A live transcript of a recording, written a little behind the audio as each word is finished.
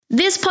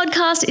This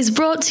podcast is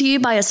brought to you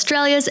by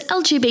Australia's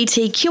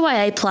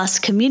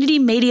LGBTQIA+ community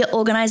media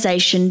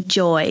organisation,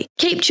 Joy.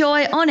 Keep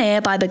Joy on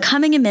air by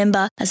becoming a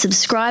member, a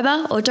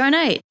subscriber or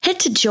donate. Head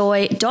to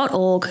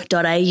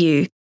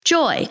joy.org.au.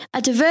 Joy,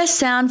 a diverse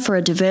sound for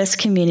a diverse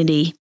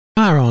community.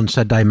 Are on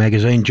Saturday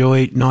Magazine,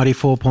 Joy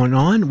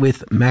 94.9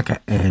 with Macca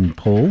and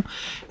Paul.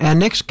 Our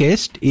next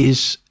guest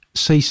is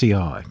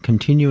CCI,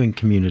 Continuing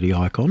Community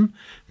Icon,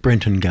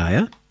 Brenton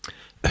Geyer,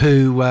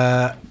 who...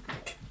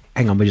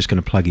 hang on, we're just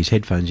going to plug his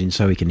headphones in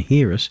so he can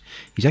hear us.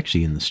 He's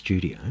actually in the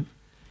studio.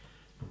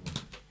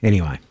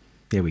 Anyway,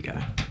 there we go.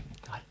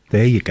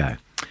 There you go.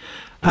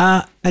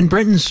 And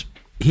Brenton's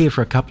here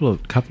for a couple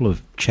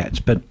of chats,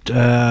 but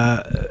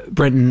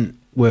Brenton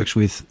works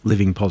with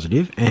Living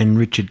Positive, and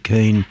Richard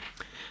Keane,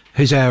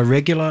 who's our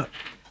regular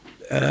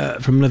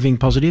from Living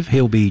Positive,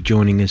 he'll be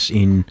joining us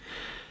in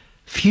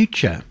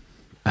future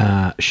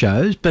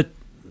shows. But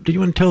do you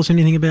want to tell us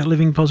anything about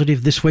Living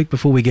Positive this week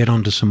before we get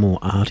on to some more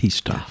arty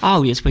stuff?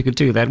 Oh, yes, we could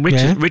do that.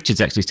 Richard's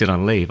actually still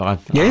on leave. I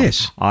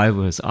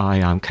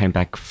came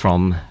back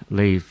from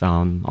leave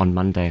on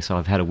Monday, so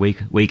I've had a week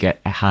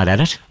hard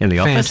at it in the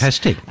office.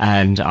 Fantastic.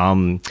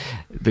 And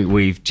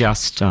we've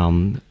just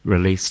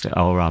released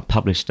or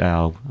published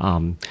our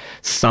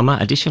summer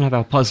edition of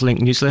our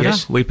PosLink newsletter.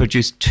 Yes. We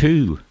produce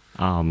two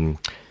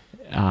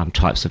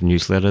types of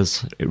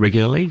newsletters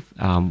regularly.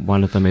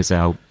 One of them is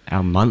our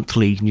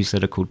monthly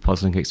newsletter called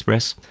PosLink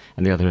Express,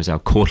 and the other is our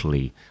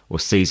quarterly or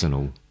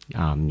seasonal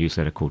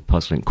newsletter called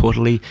PosLink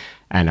Quarterly,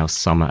 and our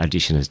summer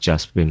edition has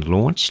just been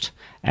launched.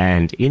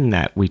 And in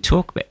that we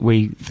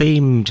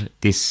themed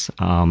this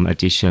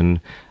edition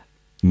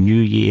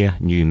New Year,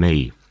 New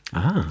Me.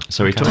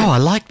 So we I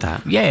like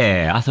that.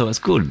 Yeah, I thought it was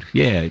good.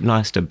 Yeah,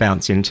 nice to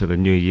bounce into the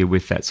new year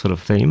with that sort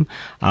of theme.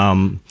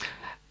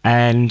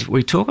 And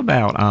we talk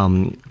about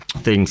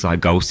things like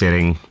goal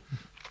setting,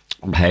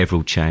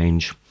 behavioural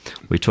change.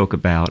 We talk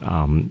about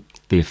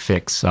the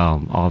effects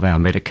of our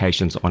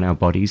medications on our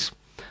bodies,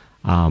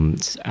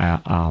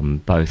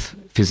 both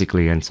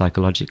physically and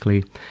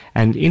psychologically.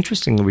 And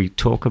interestingly, we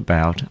talk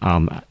about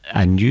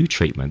a new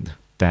treatment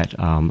that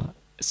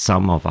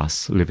some of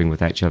us living with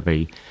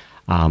HIV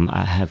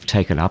have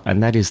taken up,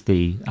 and that is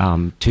the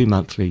 2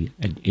 monthly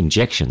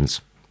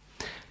injections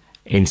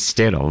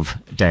instead of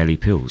daily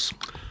pills.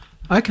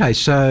 Okay,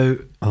 so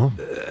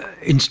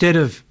instead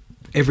of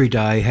every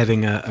day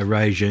having a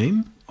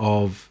regime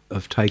of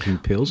taking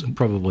pills, and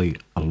probably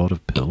a lot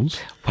of pills,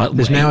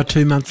 there's now a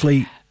 2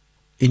 monthly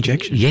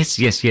injection. Yes.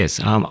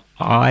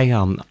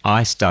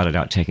 I started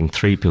out taking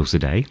 3 pills a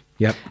day.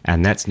 Yep.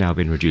 And that's now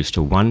been reduced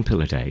to 1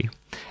 pill a day.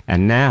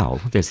 And now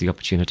there's the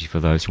opportunity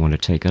for those who want to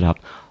take it up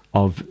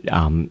of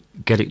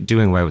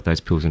doing away with those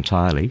pills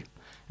entirely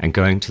and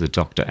going to the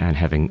doctor and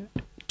having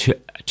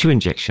two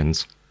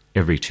injections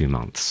every 2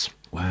 months.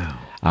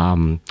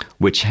 Wow.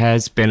 Which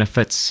has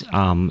benefits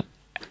both...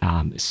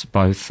 it's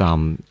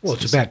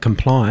about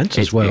compliance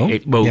as well.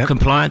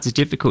 Compliance is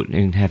difficult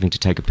in having to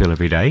take a pill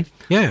every day.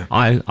 Yeah.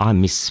 I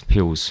miss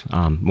pills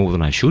more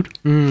than I should,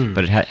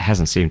 but it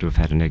hasn't seemed to have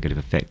had a negative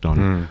effect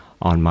on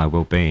my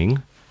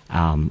well-being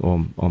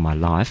or my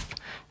life.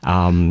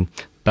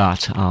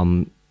 But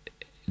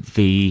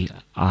the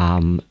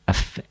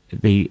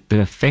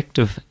effect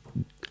of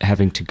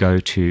having to go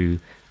to...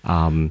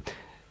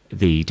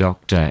 the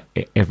doctor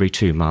every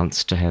 2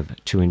 months to have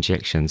 2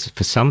 injections,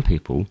 for some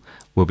people,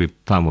 will be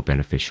far more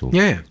beneficial.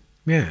 Yeah.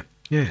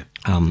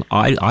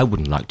 I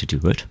wouldn't like to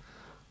do it.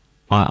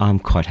 I'm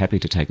quite happy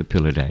to take a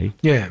pill a day.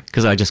 Yeah.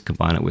 Because I just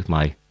combine it with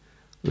my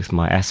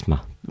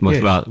asthma,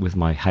 with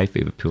my hay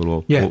fever pill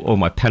or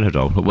my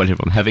Panadol or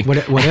whatever I'm having.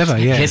 Whatever,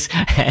 yeah. Yes.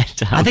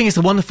 And, I think it's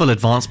a wonderful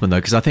advancement, though,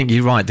 because I think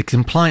you're right. The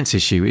compliance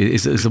issue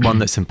is the one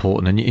that's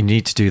important, and you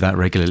need to do that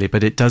regularly.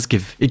 But it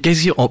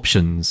gives you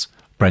options,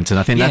 Brenton.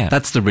 I think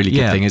that's the really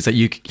good thing, is that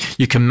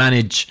you can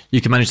manage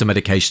the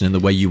medication in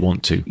the way you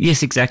want to.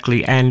 Yes,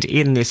 exactly. And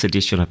in this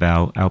edition of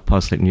our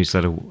PosLink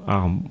newsletter,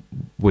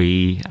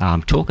 we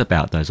talk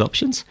about those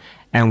options,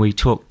 and we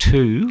talk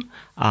to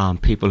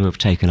people who have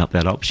taken up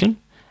that option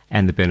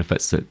and the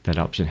benefits that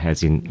option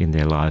has in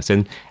their lives.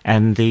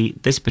 And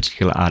this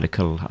particular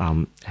article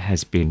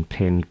has been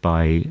penned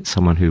by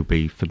someone who'll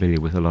be familiar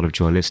with a lot of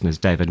Joy listeners,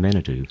 David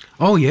Menadue.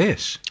 Oh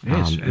yes,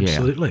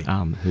 absolutely.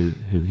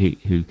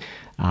 Who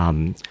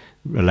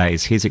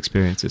relays his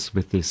experiences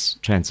with this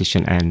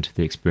transition and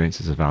the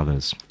experiences of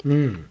others.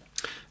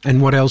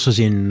 And what else is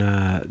in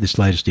this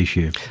latest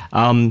issue?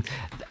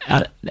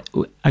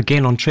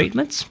 Again, on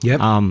treatments.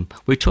 Yep.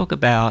 We talk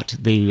about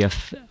the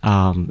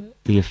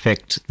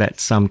effect that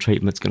some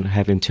treatments can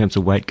have in terms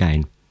of weight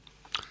gain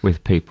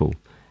with people.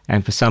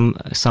 And for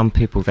some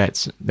people,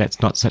 that's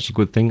not such a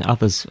good thing.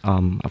 Others,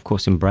 of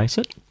course, embrace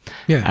it.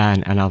 Yeah.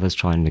 And others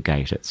try and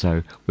negate it.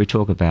 So we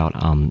talk about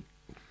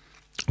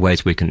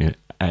ways we can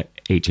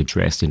each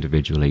address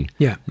individually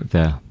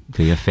the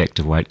effect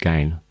of weight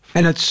gain.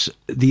 And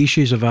the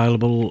issue's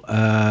available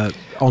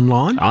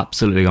online?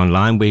 Absolutely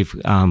online. We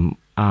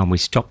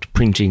stopped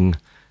printing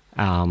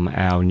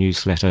our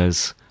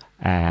newsletters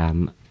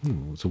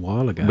was a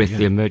while ago. With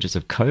the emergence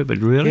of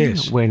COVID, really,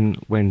 Yes.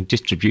 when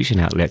distribution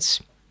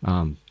outlets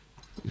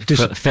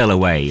fell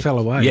away.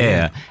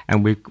 Yeah.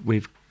 And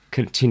we've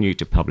continued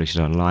to publish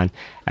it online.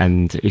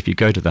 And if you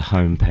go to the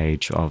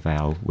homepage of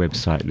our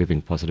website,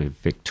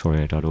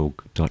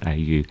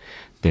 livingpositivevictoria.org.au,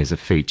 there's a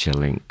feature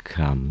link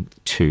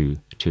to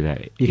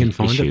that. You can issue.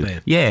 find it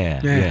there.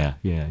 Yeah.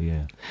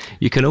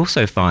 You can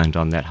also find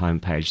on that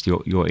homepage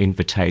your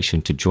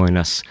invitation to join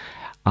us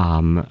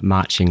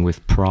marching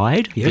with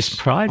Pride. Yes, This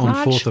Pride on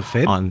March 4th of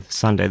Feb. on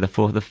Sunday the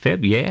 4th of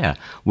Feb. Yeah,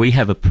 we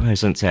have a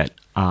presence at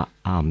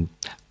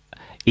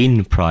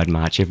in Pride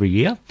March every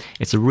year.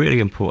 It's a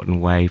really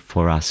important way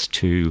for us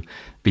to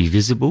be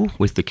visible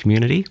with the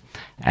community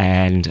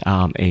and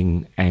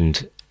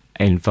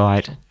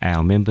invite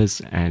our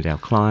members and our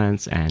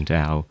clients and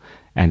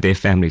their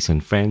families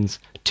and friends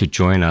to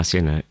join us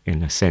in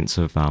a sense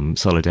of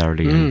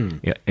solidarity and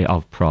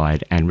of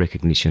pride and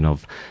recognition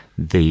of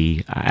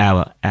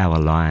our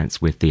alliance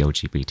with the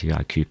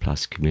LGBTIQ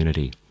plus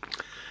community.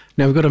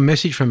 Now, we've got a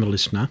message from a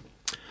listener.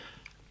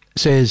 It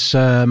says,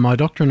 my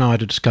doctor and I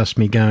discussed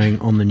me going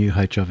on the new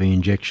HIV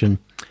injection.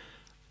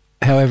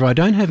 However, I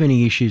don't have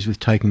any issues with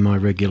taking my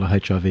regular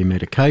HIV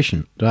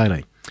medication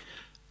daily.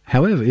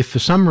 However, if for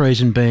some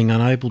reason being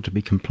unable to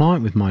be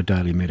compliant with my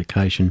daily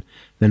medication,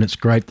 then it's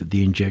great that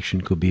the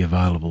injection could be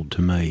available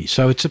to me.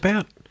 So it's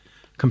about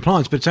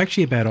compliance, but it's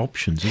actually about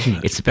options, isn't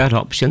it? It's about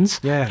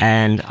options. Yeah.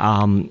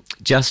 And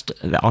just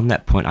on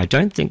that point, I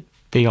don't think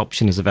the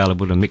option is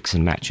available to mix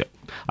and match it.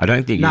 I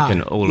don't think you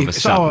can all of a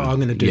sudden. So I'm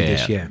going to do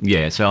this, yeah.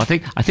 Yeah, so I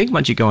think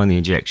once you go on the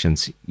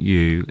injections,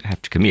 you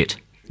have to commit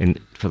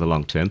for the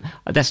long term.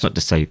 That's not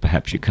to say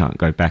perhaps you can't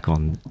go back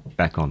on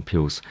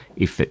pills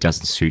if it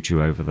doesn't suit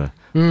you over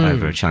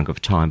a chunk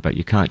of time, but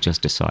you can't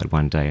just decide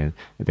one day and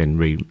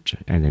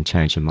then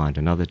change your mind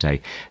another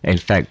day. In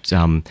fact,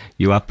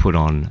 you are put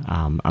on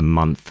a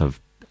month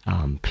of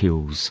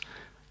pills.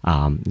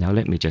 Now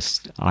let me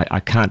I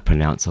can't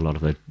pronounce a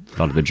lot of the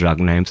drug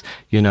names.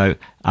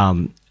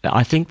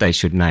 I think they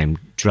should name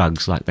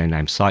drugs like they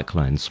name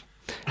cyclones.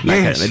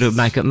 Yes. It'll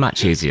make it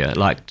much easier,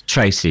 like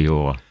Tracy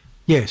or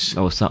yes,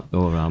 or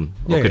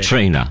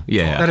Katrina.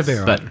 Yeah, that'd be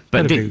all right.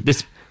 But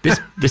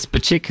this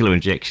particular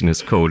injection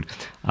is called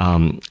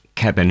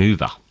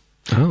Cabenuva,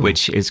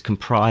 which is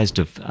comprised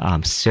of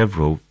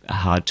several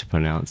hard to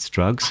pronounce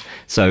drugs.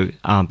 So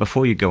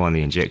before you go on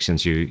the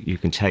injections, you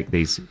can take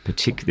this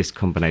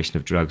combination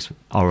of drugs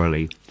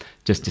orally,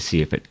 just to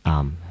see if it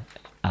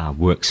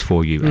works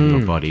for you and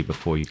your body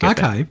before you get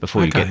you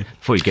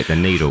get the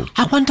needle.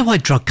 I wonder why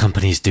drug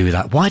companies do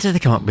that. Why do they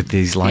come up with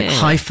these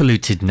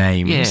highfalutin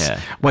names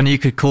when you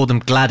could call them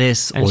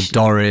Gladys or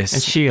Doris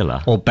and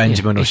Sheila or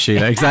Benjamin or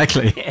Sheila?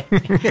 Exactly.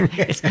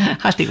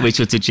 I think we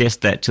should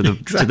suggest that to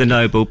the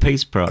Nobel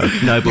Peace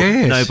Prize,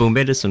 Nobel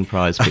Medicine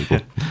Prize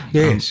people.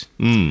 Yes.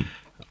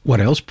 What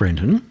else,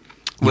 Brenton?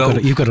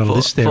 You've got a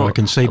list there, I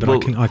can see, but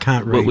I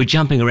can't read. We're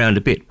jumping around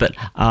a bit, but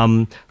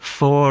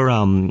for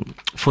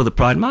the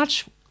Pride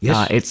March,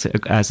 yes. It's,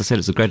 as I said,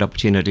 it's a great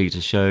opportunity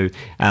to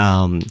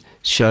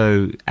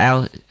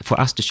for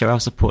us to show our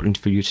support and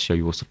for you to show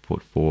your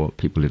support for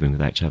people living with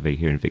HIV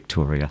here in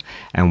Victoria.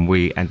 And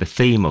the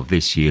theme of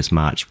this year's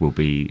march will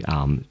be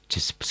to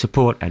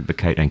support,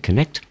 advocate, and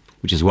connect,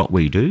 which is what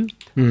we do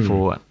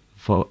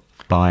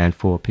by and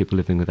for people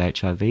living with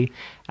HIV.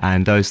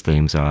 And those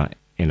themes are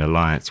in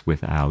alliance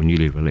with our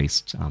newly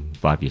released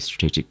 5-year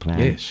strategic plan.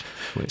 Yes.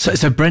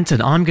 So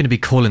Brenton, I'm going to be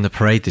calling the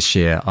parade this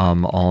year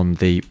on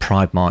the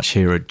Pride March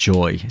here at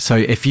Joy. So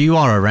if you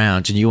are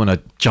around and you want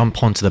to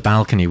jump onto the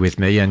balcony with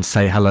me and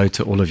say hello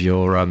to all of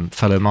your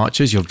fellow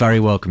marchers, you're very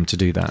welcome to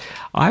do that.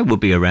 I will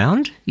be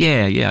around.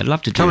 Yeah, I'd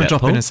love to do that. Come and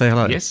drop in and say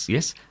hello.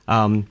 Yes.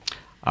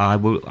 I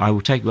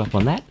will take you up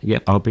on that.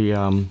 Yep, I'll be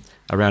around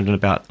and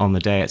about on the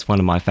day. It's one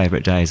of my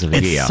favourite days of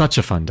the year. It's such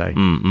a fun day.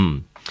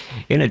 Mm-mm.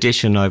 In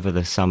addition, over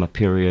the summer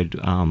period,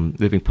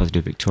 Living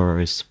Positive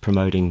Victoria is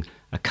promoting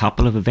a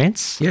couple of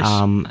events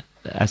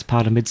as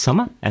part of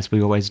Midsummer, as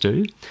we always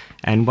do.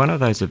 And one of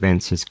those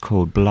events is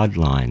called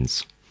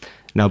Bloodlines.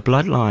 Now,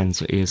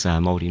 Bloodlines is a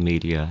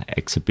multimedia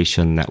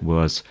exhibition that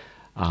was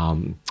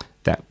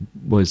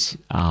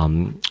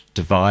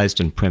devised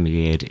and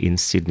premiered in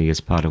Sydney as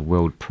part of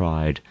World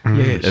Pride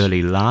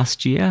early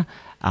last year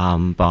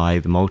by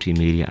the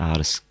multimedia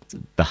artists,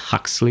 the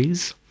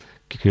Huxleys,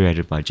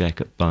 curated by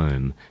Jacob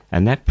Boehm,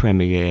 and that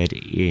premiered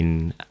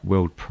in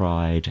World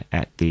Pride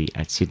at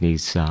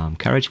Sydney's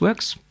Carriage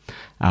Works.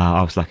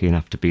 I was lucky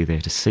enough to be there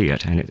to see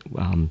it, and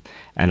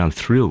I'm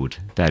thrilled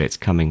that it's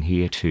coming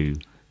here to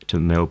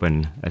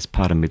Melbourne as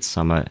part of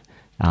Midsummer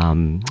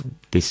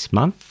this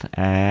month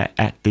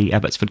at the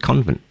Abbotsford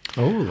Convent.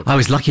 Oh, I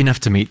was lucky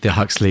enough to meet the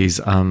Huxleys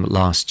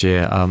last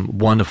year.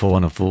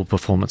 Wonderful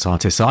performance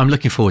artists. So I'm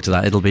looking forward to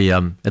that. It'll be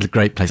a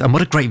great place. And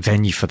what a great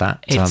venue for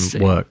that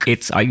work.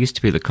 I used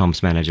to be the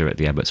comms manager at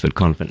the Abbotsford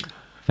Convent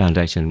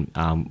Foundation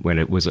when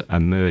it was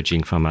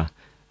emerging from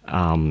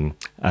an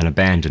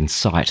abandoned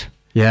site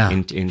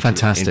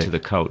fantastic. into the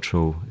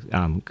cultural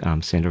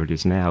centre it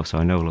is now. So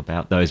I know all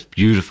about those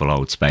beautiful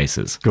old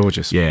spaces.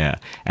 Gorgeous. Yeah.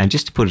 And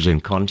just to put it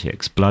in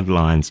context,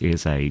 Bloodlines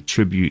is a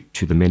tribute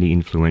to the many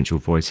influential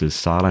voices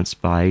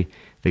silenced by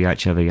the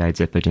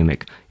HIV/AIDS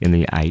epidemic in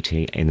the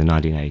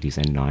 1980s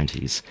and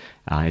 90s.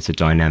 It's a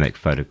dynamic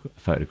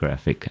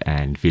photographic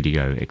and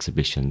video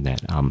exhibition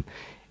that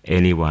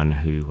anyone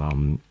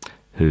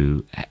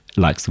who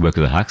likes the work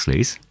of the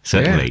Huxleys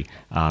certainly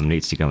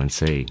needs to go and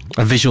see.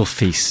 A visual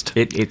feast.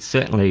 It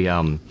certainly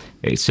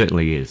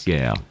is,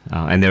 yeah.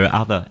 And there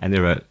are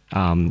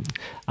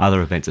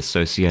other events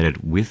associated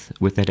with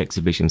that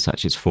exhibition,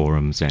 such as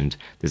forums, and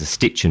there's a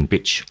Stitch and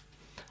Bitch.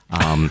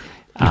 I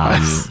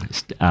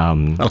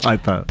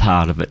like that.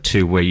 Part of it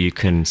too, where you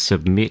can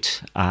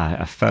submit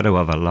a photo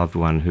of a loved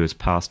one who has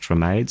passed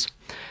from AIDS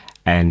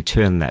and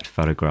turn that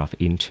photograph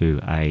into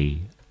a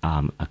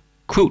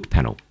quilt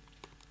panel.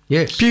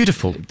 Yes.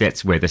 Beautiful.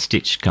 That's where the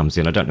Stitch comes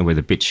in. I don't know where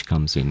the Bitch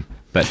comes in,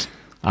 but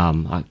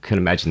I can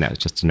imagine that was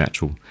just a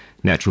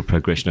natural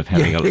progression of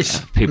having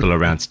people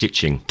around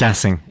stitching.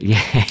 Gassing.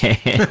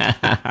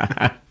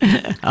 Yeah.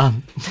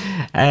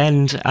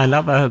 And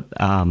another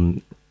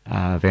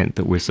event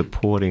that we're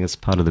supporting as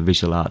part of the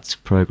visual arts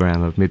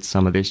program of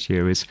Midsummer this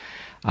year is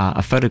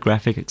a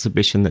photographic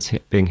exhibition that's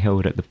being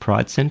held at the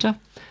Pride Centre,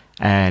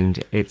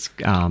 and it's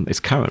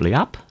currently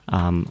up.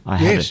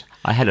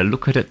 I had a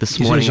look at it this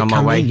morning on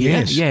my way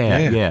here. Yeah.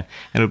 And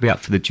it'll be up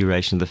for the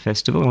duration of the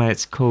festival, and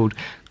it's called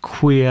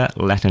Queer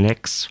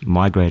Latinx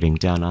Migrating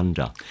Down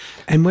Under.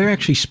 And we're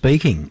actually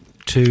speaking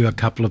to a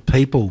couple of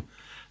people.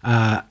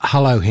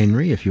 Hello,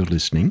 Henry, if you're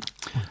listening,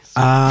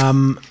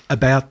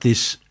 about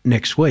this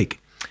next week.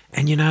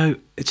 And, you know,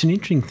 it's an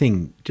interesting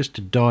thing, just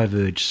to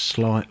diverge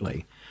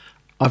slightly.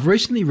 I've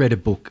recently read a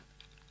book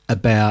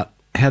about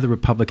how the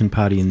Republican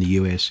Party in the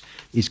US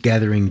is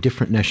gathering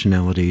different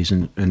nationalities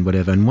and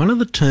whatever. And one of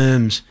the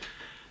terms,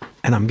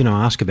 and I'm going to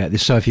ask about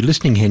this, so if you're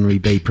listening, Henry,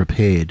 be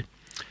prepared,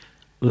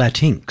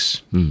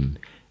 Latinx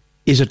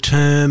is a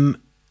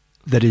term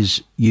that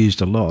is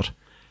used a lot,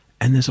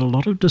 and there's a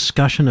lot of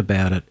discussion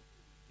about it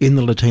in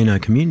the Latino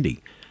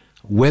community,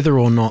 whether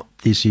or not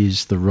this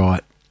is the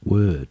right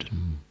word.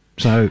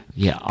 So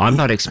yeah, I'm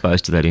not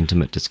exposed to that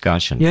intimate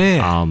discussion.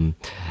 Yeah.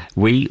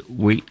 We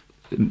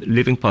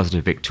Living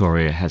Positive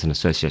Victoria has an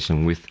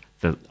association with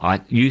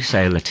you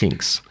say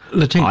Latinx.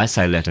 I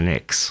say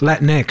Latinx.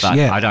 Latinx, but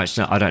yeah.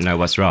 I don't know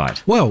what's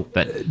right. Well,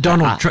 but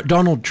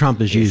Donald Trump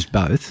has used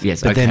both.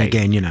 Yes, but then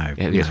again,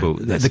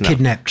 the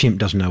kidnapped chimp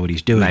doesn't know what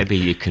he's doing. Maybe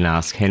you can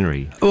ask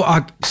Henry.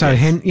 Well,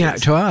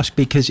 to ask,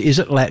 because is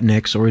it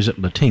Latinx or is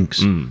it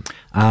Latinx?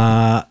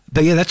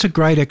 But yeah, that's a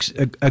great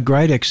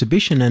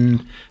exhibition,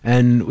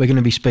 and we're going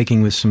to be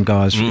speaing with some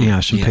guys,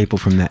 some people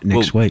from that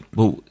next week.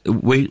 Well,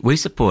 we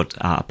support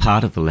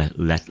part of the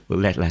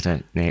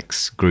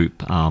Latinx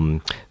group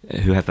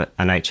who have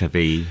an HIV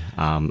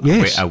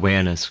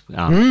awareness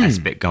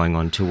aspect going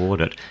on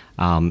toward it,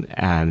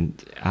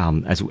 and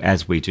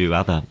as we do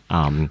other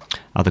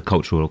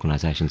cultural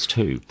organisations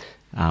too.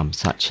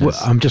 Such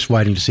as I'm just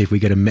waiting to see if we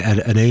get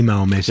an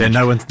email message. Yeah,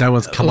 no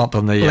one's come up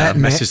on the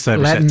message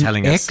service yet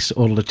telling us. Latinx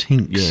or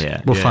Latinx?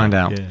 Yeah, we'll find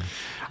out.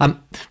 Yeah.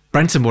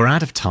 Brenton, we're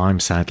out of time,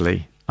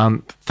 sadly.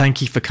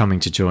 Thank you for coming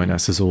to join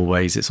us as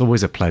always. It's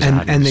always a pleasure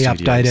having you in the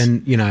update,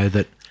 and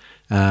that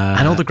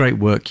and all the great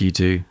work you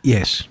do.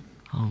 Yes.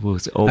 Oh, well,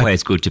 it's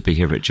always good to be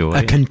here at Joy.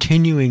 A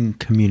continuing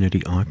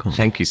community icon.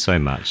 Thank you so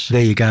much.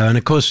 There you go. And,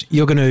 of course,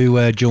 you're going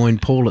to join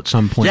Paul at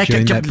some point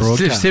during that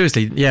broadcast.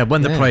 Seriously,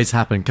 when the parades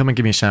happen, come and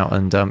give me a shout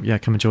and,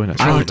 come and join us.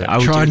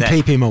 Try and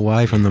keep him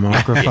away from the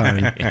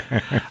microphone.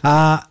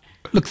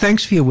 Look,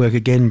 thanks for your work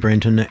again,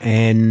 Brenton.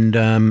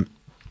 And,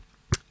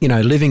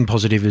 Living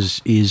Positive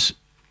is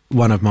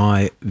one of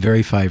my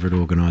very favourite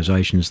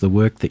organisations. The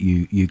work that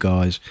you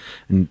guys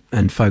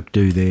and folk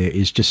do there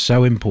is just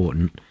so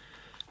important.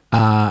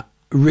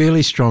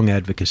 Really strong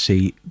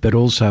advocacy, but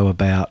also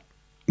about,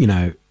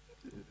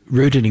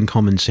 rooted in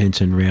common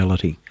sense and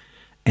reality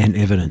and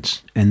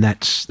evidence. And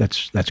that's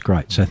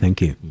great. So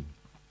thank you.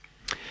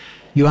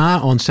 You are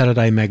on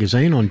Saturday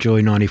Magazine on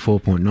Joy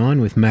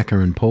 94.9 with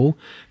Macca and Paul.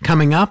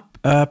 Coming up,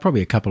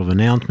 probably a couple of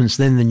announcements,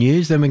 then the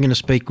news. Then we're going to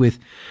speak with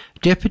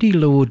Deputy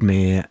Lord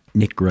Mayor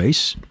Nick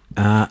Rees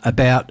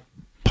about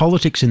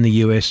politics in the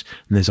US,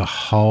 and there's a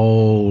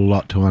whole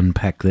lot to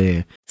unpack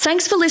there.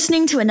 Thanks for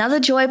listening to another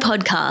Joy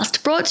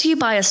podcast brought to you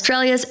by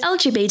Australia's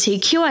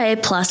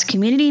LGBTQIA+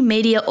 community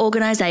media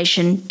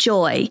organisation,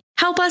 Joy.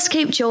 Help us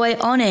keep Joy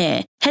on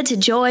air. Head to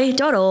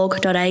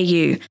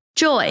joy.org.au.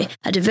 Joy,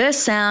 a diverse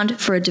sound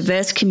for a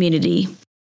diverse community.